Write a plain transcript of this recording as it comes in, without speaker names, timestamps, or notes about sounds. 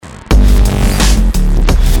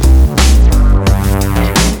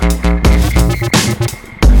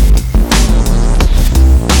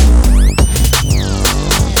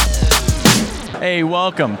Hey,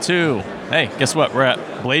 welcome to, guess what? We're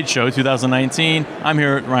at Blade Show 2019. I'm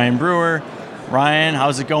here with Ryan Brewer. Ryan,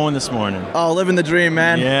 how's it going this morning? Oh, living the dream,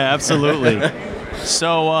 man. Yeah, absolutely.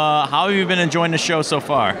 So, how have you been enjoying the show so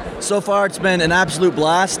far? So far, it's been an absolute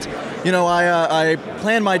blast. You know, I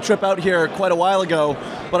planned my trip out here quite a while ago,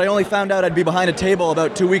 but I only found out I'd be behind a table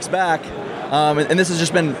about 2 weeks back. And this has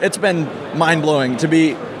just been mind-blowing to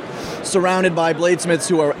be surrounded by bladesmiths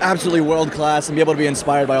who are absolutely world-class and be able to be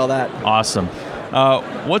inspired by all that. Awesome.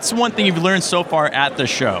 What's one thing you've learned so far at the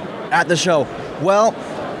show? At the show? Well,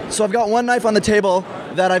 so I've got one knife on the table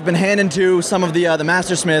that I've been handing to some of the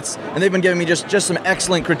mastersmiths, and they've been giving me just some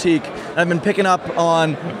excellent critique. And I've been picking up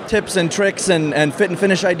on tips and tricks and fit and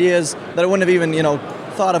finish ideas that I wouldn't have even,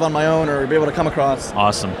 thought of on my own or be able to come across.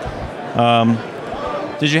 Awesome.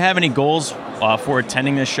 Did you have any goals for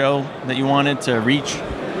attending this show that you wanted to reach?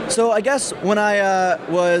 So I guess when I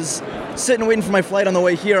was sitting waiting for my flight on the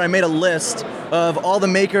way here, I made a list of all the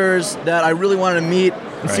makers that I really wanted to meet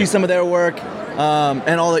and see some of their work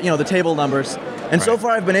and all the the table numbers. And so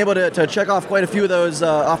far I've been able to check off quite a few of those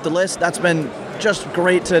off the list. That's been just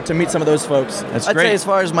great to meet some of those folks. I'd say as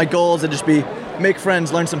far as my goals, it'd just be make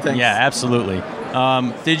friends, learn some things. Yeah, absolutely.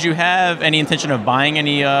 Did you have any intention of buying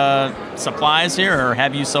any supplies here, or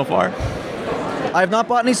have you so far? I have not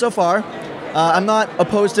bought any so far. I'm not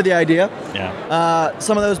opposed to the idea. Yeah.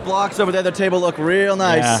 Some of those blocks over there, the table look real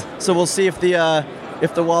nice. Yeah. So we'll see if the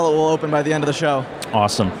wallet will open by the end of the show.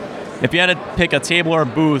 Awesome. If you had to pick a table or a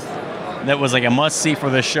booth that was like a must-see for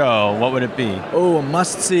the show, what would it be? Oh, a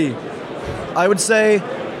must-see. I would say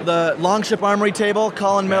the Longship Armory table,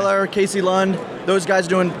 Colin Miller, Casey Lund, those guys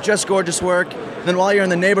doing just gorgeous work. And then while you're in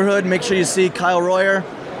the neighborhood, make sure you see Kyle Royer.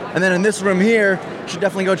 And then in this room here, you should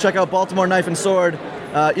definitely go check out Baltimore Knife and Sword.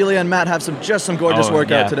 Ilya and Matt have some gorgeous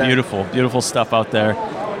work out today. Beautiful stuff out there.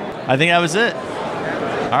 I think that was it.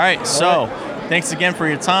 All right, thanks again for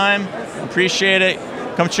your time. Appreciate it.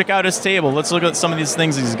 Come check out his table. Let's look at some of these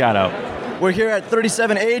things he's got out. We're here at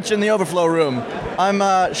 37H in the overflow room.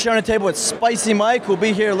 I'm sharing a table with Spicy Mike, who'll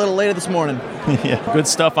be here a little later this morning. Yeah, good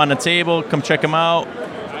stuff on the table. Come check him out.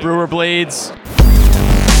 Brewer Blades.